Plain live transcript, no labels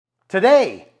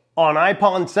Today on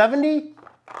iPod 70,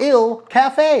 IL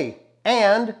Caffe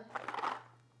and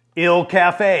IL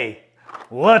Caffe.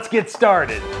 Let's get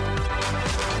started.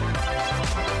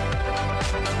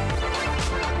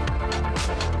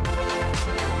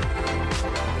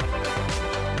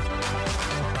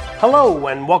 Hello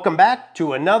and welcome back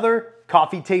to another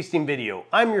coffee tasting video.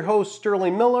 I'm your host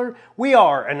Sterling Miller. We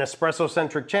are an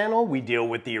Nespresso-centric channel. We deal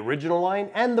with the original line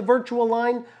and the Vertuo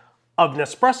line of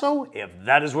Nespresso. If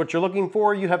that is what you're looking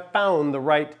for, you have found the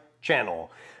right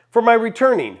channel. For my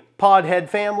returning Podhead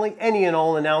family, any and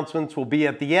all announcements will be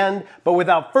at the end, but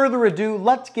without further ado,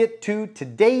 let's get to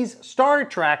today's star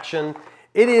attraction.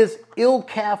 It is IL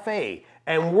Caffe,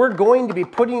 and we're going to be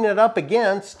putting it up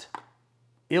against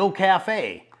IL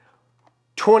Caffe.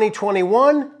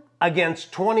 2021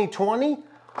 against 2020.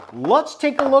 Let's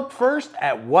take a look first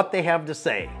at what they have to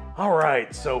say. All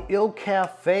right, so IL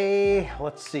Caffe,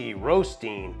 let's see,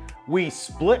 roasting. We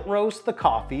split roast the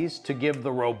coffees to give the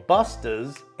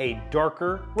Robustas a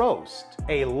darker roast.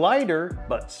 A lighter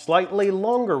but slightly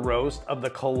longer roast of the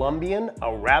Colombian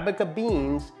Arabica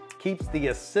beans keeps the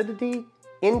acidity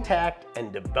intact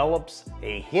and develops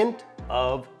a hint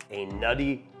of a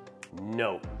nutty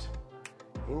note.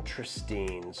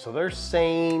 Interesting. So they're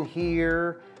saying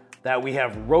here that we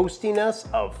have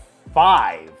roastiness of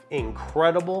 5,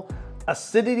 incredible.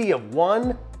 Acidity of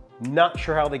 1, not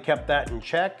sure how they kept that in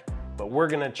check, but we're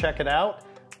gonna check it out.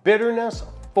 Bitterness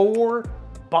 4,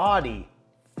 body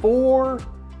 4,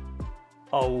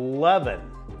 11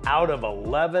 out of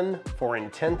 11 for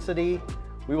intensity.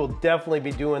 We will definitely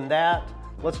be doing that.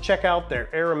 Let's check out their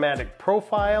aromatic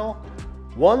profile.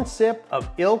 One sip of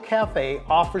IL Caffe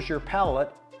offers your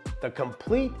palate the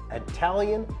complete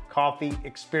Italian coffee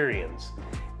experience.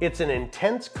 It's an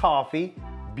intense coffee,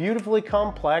 beautifully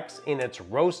complex in its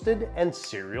roasted and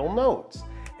cereal notes,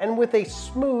 and with a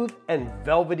smooth and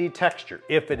velvety texture.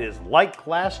 If it is like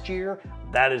last year,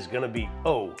 that is gonna be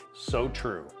oh so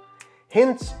true.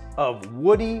 Hints of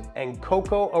woody and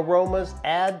cocoa aromas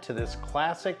add to this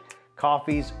classic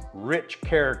coffee's rich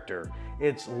character.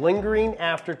 Its lingering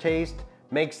aftertaste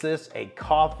makes this a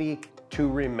coffee to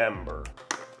remember.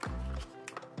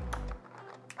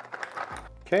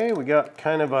 Okay, we got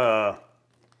kind of a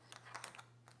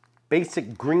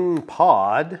basic green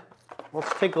pod.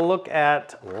 Let's take a look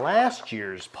at last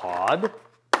year's pod.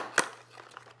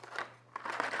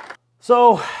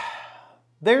 So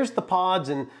there's the pods,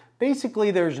 and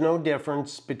basically there's no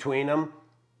difference between them,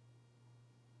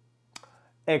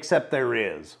 except there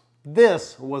is.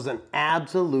 This was an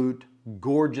absolute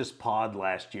gorgeous pod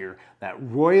last year. That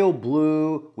royal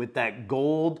blue with that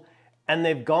gold. And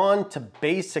they've gone to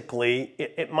basically,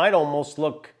 it might almost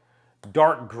look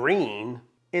dark green.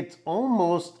 It's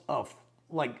almost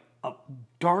like a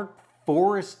dark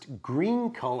forest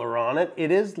green color on it.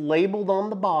 It is labeled on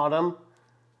the bottom.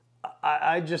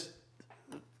 I just,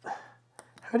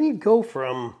 how do you go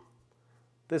from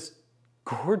this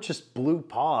gorgeous blue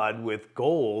pod with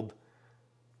gold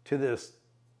to this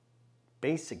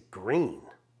basic green?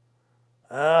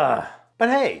 But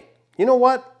hey, you know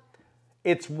what?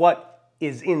 It's what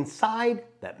is inside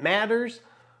that matters.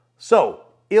 So,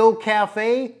 IL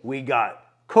Caffe, we got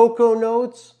cocoa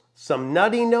notes, some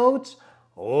nutty notes.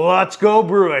 Let's go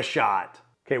brew a shot.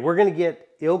 Okay, we're gonna get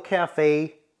IL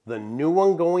Caffe, the new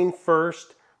one, going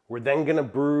first. We're then gonna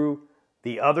brew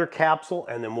the other capsule,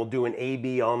 and then we'll do an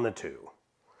AB on the 2.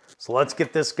 So let's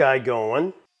get this guy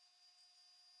going.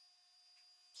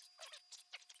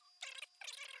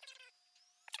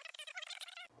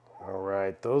 All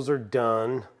right, those are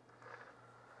done.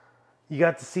 You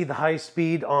got to see the high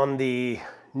speed on the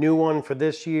new one for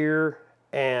this year,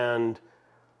 and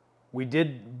we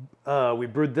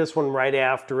brewed this one right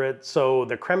after it. So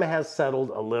the crema has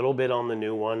settled a little bit on the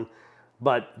new one,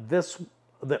 but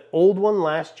the old one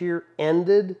last year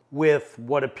ended with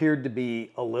what appeared to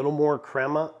be a little more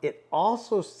crema. It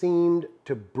also seemed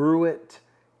to brew it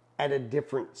at a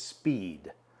different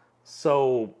speed.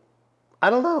 So I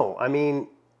don't know. I mean,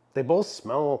 they both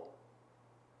smell.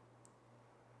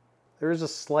 There is a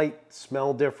slight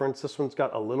smell difference. This one's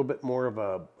got a little bit more of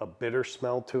a bitter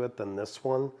smell to it than this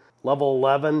one. Level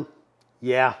 11,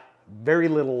 yeah, very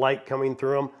little light coming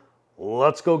through them.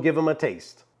 Let's go give them a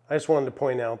taste. I just wanted to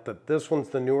point out that this one's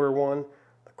the newer one.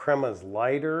 The crema is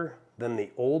lighter than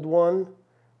the old one,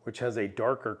 which has a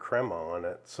darker crema on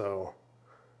it. So,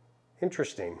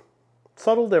 interesting.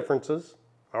 Subtle differences.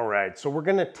 All right, so we're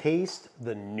gonna taste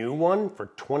the new one for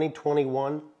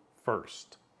 2021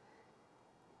 first.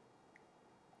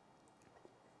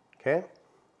 Okay.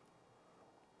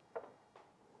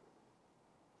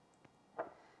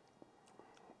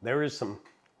 There is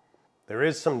There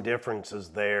is some differences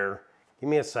there. Give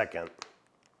me a second.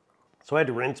 So I had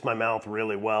to rinse my mouth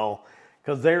really well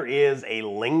because there is a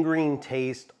lingering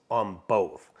taste on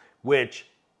both, which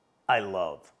I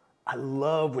love. I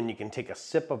love when you can take a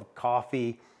sip of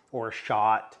coffee or a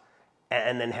shot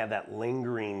and then have that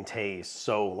lingering taste.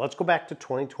 So let's go back to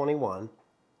 2021.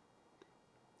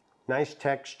 Nice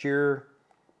texture.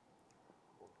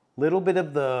 Little bit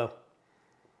of the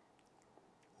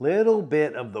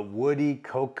woody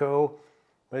cocoa,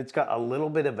 but it's got a little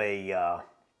bit of a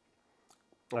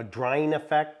drying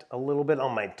effect a little bit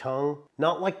on my tongue.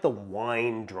 Not like the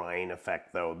wine drying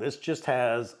effect though. This just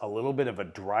has a little bit of a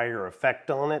drier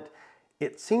effect on it.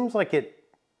 It seems like it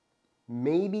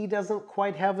maybe doesn't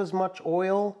quite have as much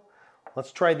oil.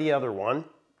 Let's try the other one.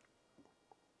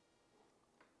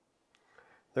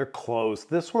 They're close.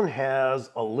 This one has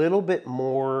a little bit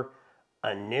more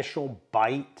initial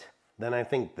bite than I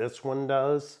think this one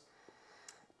does.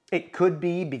 It could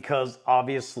be because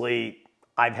obviously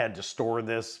I've had to store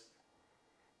this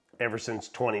ever since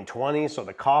 2020, so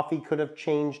the coffee could have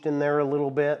changed in there a little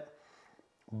bit.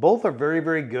 Both are very,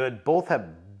 very good. Both have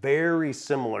very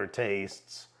similar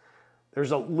tastes.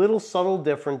 There's a little subtle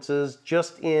differences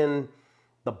just in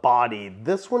the body.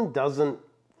 This one doesn't,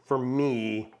 for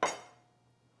me,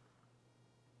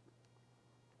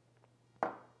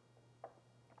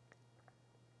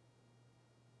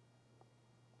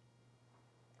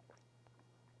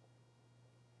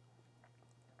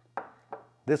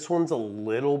 this one's a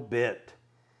little bit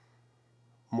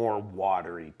more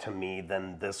watery to me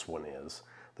than this one is.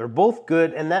 They're both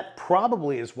good, and that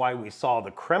probably is why we saw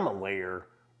the crema layer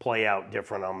play out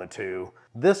different on the two.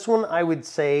 This one, I would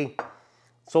say,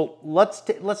 so let's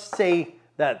say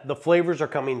that the flavors are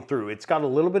coming through. It's got a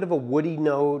little bit of a woody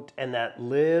note and that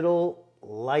little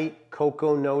light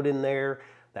cocoa note in there.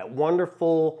 That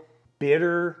wonderful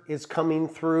bitter is coming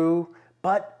through,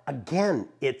 but again,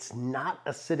 it's not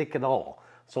acidic at all.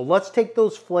 So let's take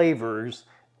those flavors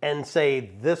and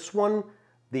say this one,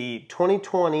 the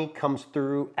 2020 comes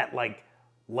through at like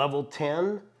level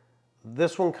 10.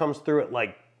 This one comes through at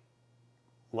like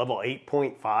level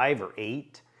 8.5 or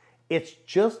 8. It's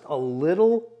just a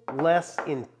little less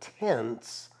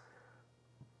intense,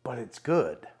 but it's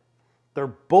good. They're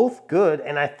both good,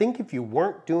 and I think if you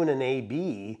weren't doing an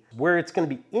A/B, where it's going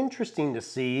to be interesting to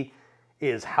see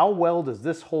is how well does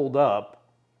this hold up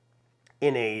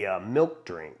in a milk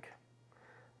drink,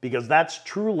 because that's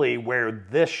truly where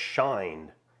this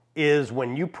shined, is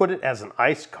when you put it as an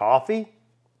iced coffee,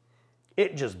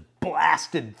 it just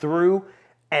blasted through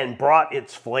and brought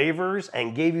its flavors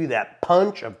and gave you that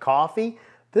punch of coffee.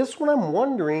 This one I'm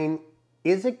wondering,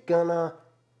 is it gonna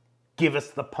give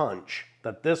us the punch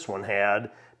that this one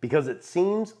had, because it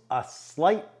seems a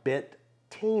slight bit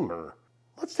tamer.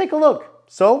 Let's take a look.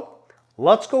 So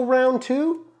let's go round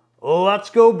two. Let's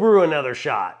go brew another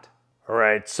shot. All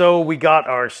right, so we got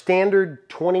our standard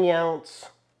 20-ounce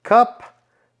cup,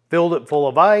 filled it full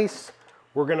of ice.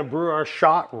 We're gonna brew our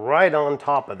shot right on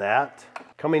top of that.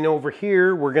 Coming over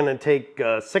here, we're gonna take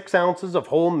 6 ounces of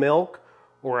whole milk,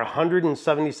 or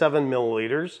 177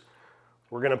 milliliters.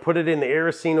 We're gonna put it in the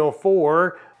Aerosino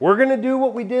 4. We're gonna do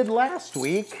what we did last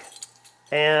week,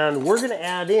 and we're gonna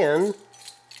add in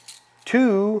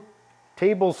 2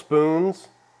 tablespoons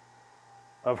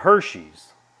of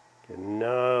Hershey's. Get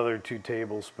another 2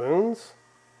 tablespoons,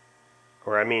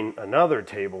 or I mean another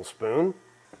tablespoon.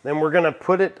 Then we're gonna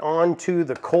put it onto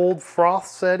the cold froth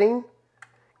setting,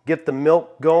 get the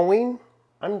milk going.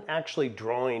 I'm actually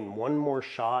drawing one more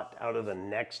shot out of the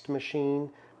next machine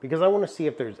because I wanna see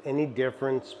if there's any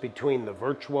difference between the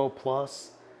Vertuo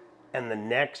Plus and the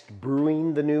next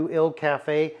brewing the new IL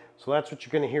Caffe. So that's what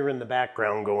you're gonna hear in the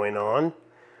background going on.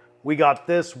 We got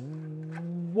this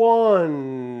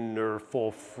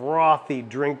wonderful frothy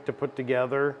drink to put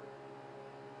together.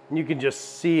 And you can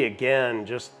just see again,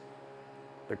 just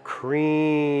the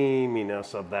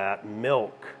creaminess of that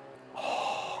milk.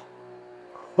 Oh.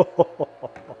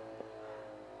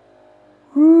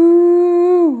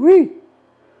 Woo-wee.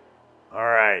 All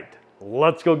right,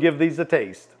 let's go give these a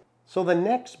taste. So the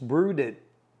next brewed it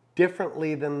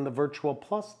differently than the Vertuo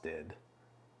Plus did.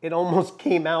 It almost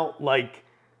came out like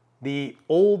the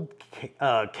old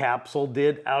capsule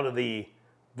did out of the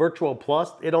Vertuo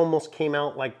Plus. It almost came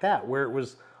out like that, where it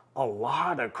was a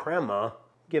lot of crema.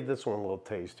 Give this one a little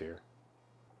taste here.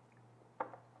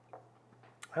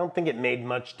 I don't think it made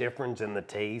much difference in the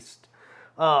taste.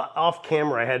 Off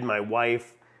camera, I had my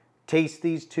wife taste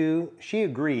these two. She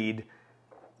agreed.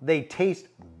 They taste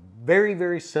very,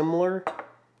 very similar.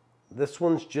 This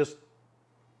one's just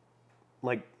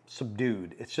like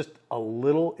subdued. It's just a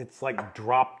little, it's like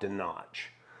dropped a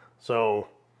notch. So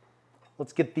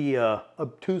Let's get the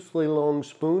obtusely long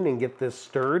spoon and get this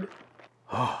stirred.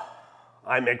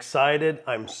 I'm excited.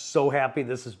 I'm so happy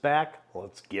this is back.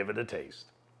 Let's give it a taste.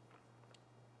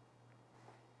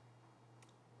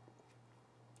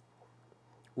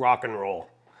 Rock and roll.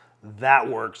 That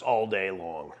works all day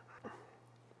long.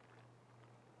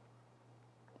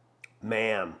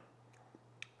 Man.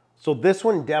 So this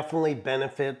one definitely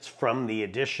benefits from the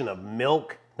addition of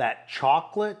milk, that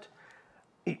chocolate.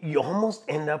 You almost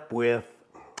end up with,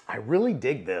 I really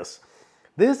dig this.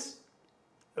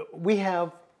 We have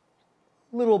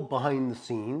a little behind the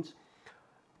scenes.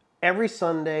 Every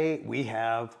Sunday we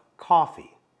have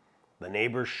coffee. The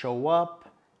neighbors show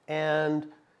up and,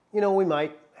 you know, we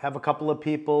might have a couple of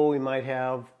people, we might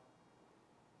have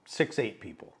 6, 8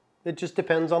 people. It just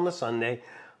depends on the Sunday.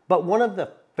 But one of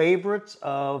the favorites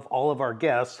of all of our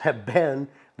guests have been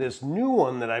this new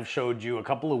one that I've showed you a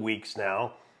couple of weeks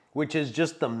now, which is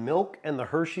just the milk and the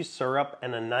Hershey syrup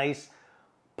and a nice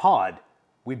pod.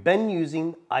 We've been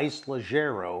using Ice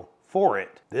Leggero for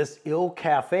it. This IL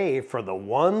Caffe, for the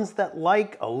ones that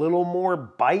like a little more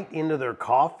bite into their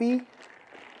coffee,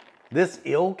 this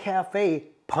IL Caffe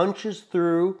punches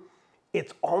through.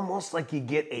 It's almost like you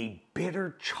get a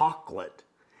bitter chocolate.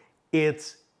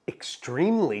 It's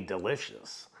extremely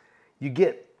delicious. You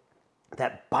get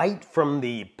that bite from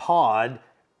the pod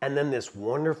and then this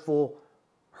wonderful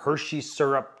Hershey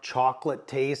syrup chocolate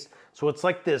taste. So it's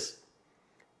like this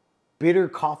bitter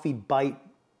coffee bite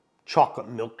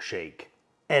chocolate milkshake,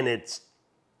 and it's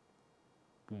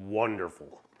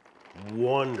wonderful,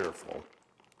 wonderful.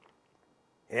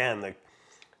 And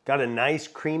got a nice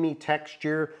creamy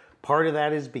texture. Part of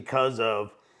that is because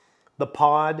of the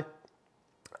pod.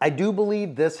 I do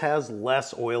believe this has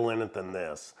less oil in it than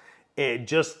this. It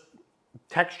just,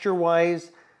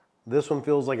 texture-wise, this one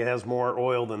feels like it has more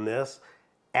oil than this.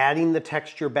 Adding the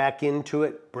texture back into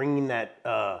it, bringing that,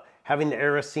 having the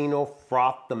Aracino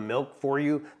froth the milk for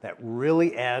you, that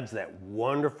really adds that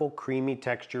wonderful creamy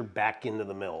texture back into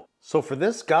the milk. So for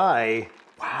this guy,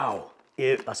 wow,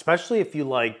 especially if you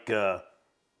like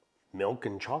milk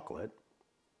and chocolate,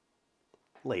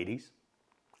 ladies,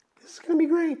 this is gonna be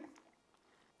great.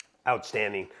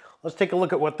 Outstanding. Let's take a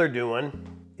look at what they're doing.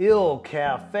 IL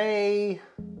Caffe.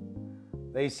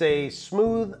 They say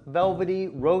smooth, velvety,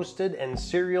 roasted, and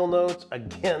cereal notes.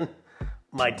 Again,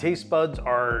 my taste buds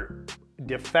are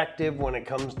defective when it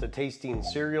comes to tasting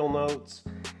cereal notes.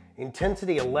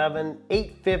 Intensity 11,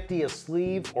 $8.50 a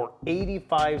sleeve or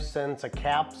 85 cents a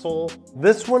capsule.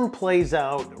 This one plays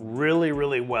out really,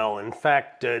 really well. In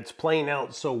fact, it's playing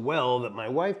out so well that my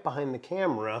wife behind the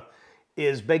camera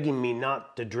is begging me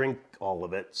not to drink all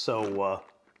of it. So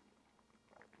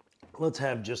let's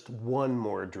have just one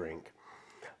more drink.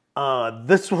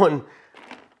 This one,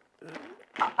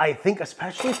 I think,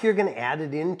 especially if you're gonna add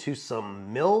it into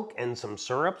some milk and some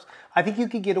syrups, I think you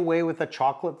could get away with a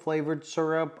chocolate flavored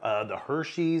syrup. The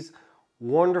Hershey's,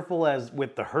 wonderful as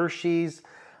with the Hershey's.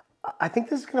 I think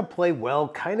this is gonna play well,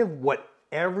 kind of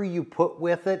whatever you put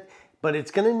with it, but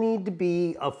it's gonna need to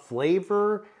be a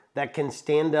flavor that can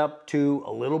stand up to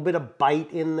a little bit of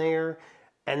bite in there.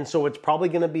 And so it's probably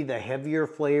gonna be the heavier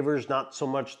flavors, not so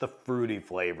much the fruity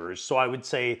flavors. So I would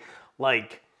say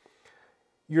like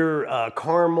your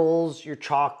caramels, your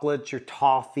chocolates, your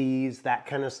toffees, that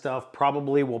kind of stuff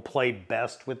probably will play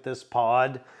best with this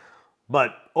pod.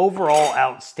 But overall,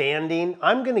 outstanding.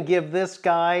 I'm gonna give this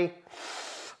guy,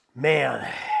 man,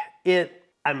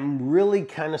 I'm really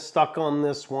kind of stuck on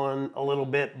this one a little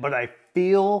bit, but I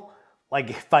feel like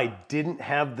if I didn't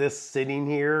have this sitting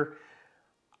here,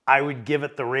 I would give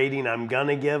it the rating I'm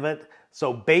gonna give it.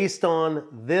 So based on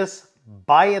this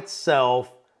by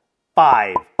itself,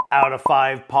 5 out of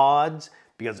 5 pods,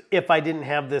 because if I didn't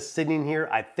have this sitting here,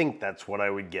 I think that's what I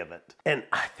would give it. And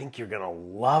I think you're gonna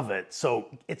love it. So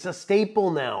it's a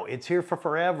staple now. It's here for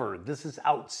forever. This is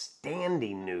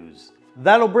outstanding news.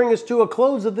 That'll bring us to a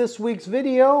close of this week's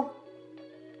video.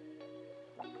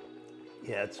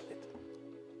 Yeah,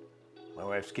 my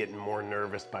wife's getting more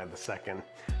nervous by the second.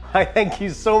 I thank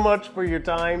you so much for your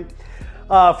time.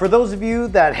 For those of you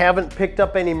that haven't picked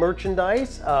up any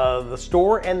merchandise, the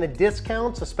store and the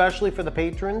discounts, especially for the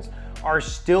patrons, are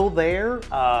still there.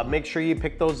 Make sure you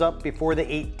pick those up before the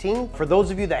 18th. For those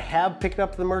of you that have picked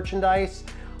up the merchandise,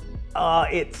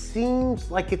 it seems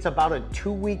like it's about a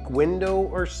 2-week window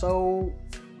or so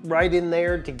right in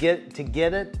there to get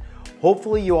it.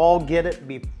 Hopefully you all get it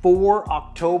before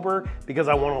October, because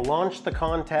I want to launch the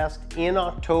contest in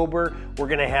October. We're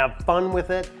going to have fun with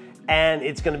it, and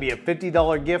it's going to be a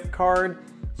 $50 gift card.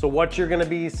 So what you're going to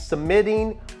be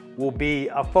submitting will be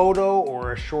a photo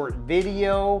or a short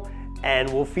video, and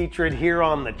we'll feature it here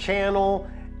on the channel.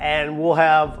 and we'll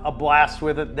have a blast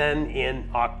with it then in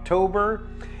October.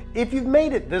 If you've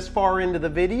made it this far into the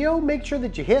video, make sure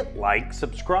that you hit like,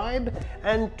 subscribe,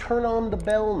 and turn on the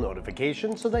bell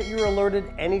notification so that you're alerted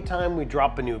anytime we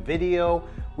drop a new video,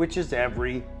 which is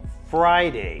every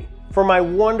Friday. For my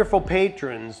wonderful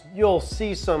patrons, you'll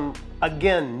see some,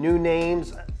 again, new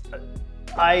names.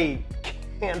 I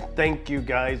can't thank you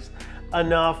guys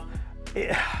enough.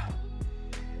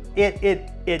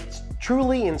 It's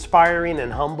truly inspiring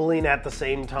and humbling at the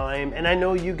same time, and I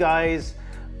know you guys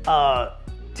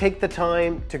take the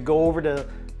time to go over to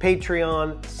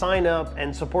Patreon, sign up,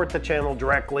 and support the channel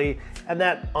directly, and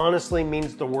that honestly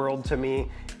means the world to me.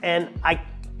 And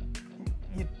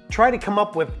you try to come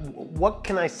up with, what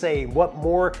can I say, what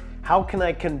more, how can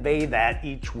I convey that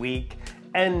each week?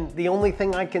 And the only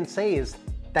thing I can say is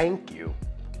thank you.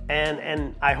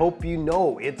 And I hope you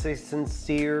know it's a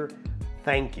sincere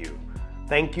thank you.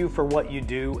 Thank you for what you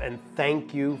do, and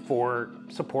thank you for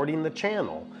supporting the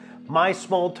channel. My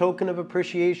small token of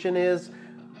appreciation is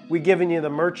we giving you the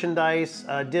merchandise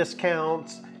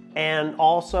discounts, and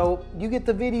also you get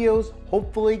the videos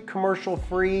hopefully commercial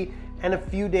free and a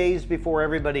few days before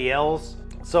everybody else.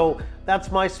 So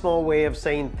that's my small way of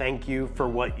saying thank you for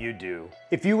what you do.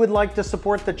 If you would like to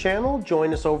support the channel,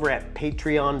 join us over at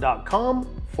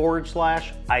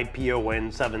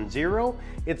patreon.com/IPON70.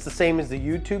 It's the same as the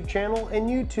YouTube channel, and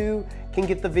you too can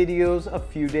get the videos a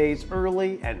few days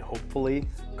early and hopefully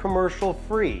commercial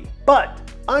free. But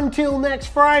until next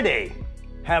Friday,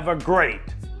 have a great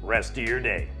rest of your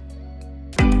day.